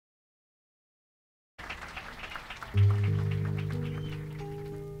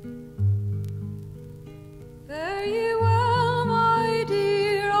Fare ye well, my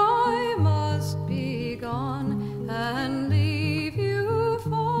dear, I must be gone and leave you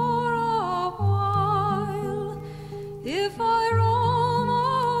for a while. If I roam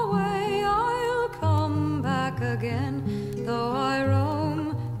away, I'll come back again, though I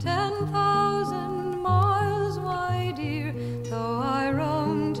roam 10,000 miles, my dear, though I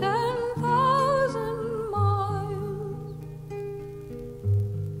roam 10,000 miles.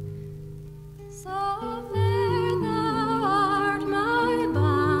 So fair thou art, my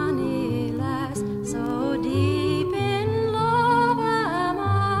bonny lass, so deep in love am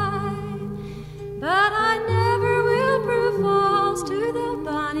I, but I never will prove false to the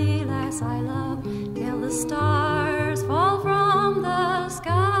bonny lass I love, till the stars fall from the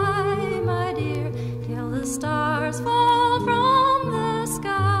sky, my dear, till the stars fall from the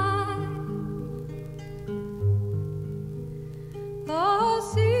sky. The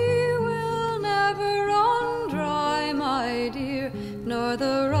sea will never run dry, my dear, nor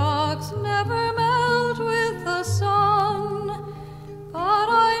the rocks never melt with the sun, but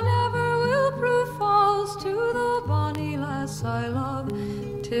I never will prove false to the bonny lass I love,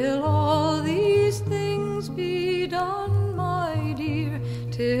 till all these things be done, my dear,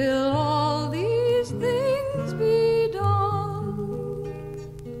 till all these things be done.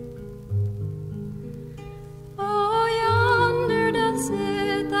 Oh, yonder doth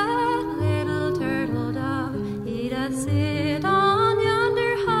sit that little turtle dove, he doth sit on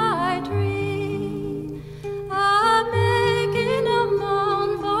yonder high tree, a-making a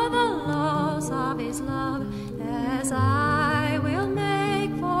moan for the loss of his love, as I will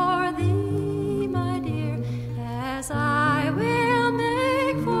make for thee, my dear, as I will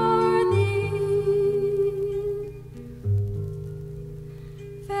make for thee.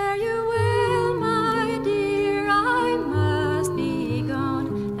 Fare you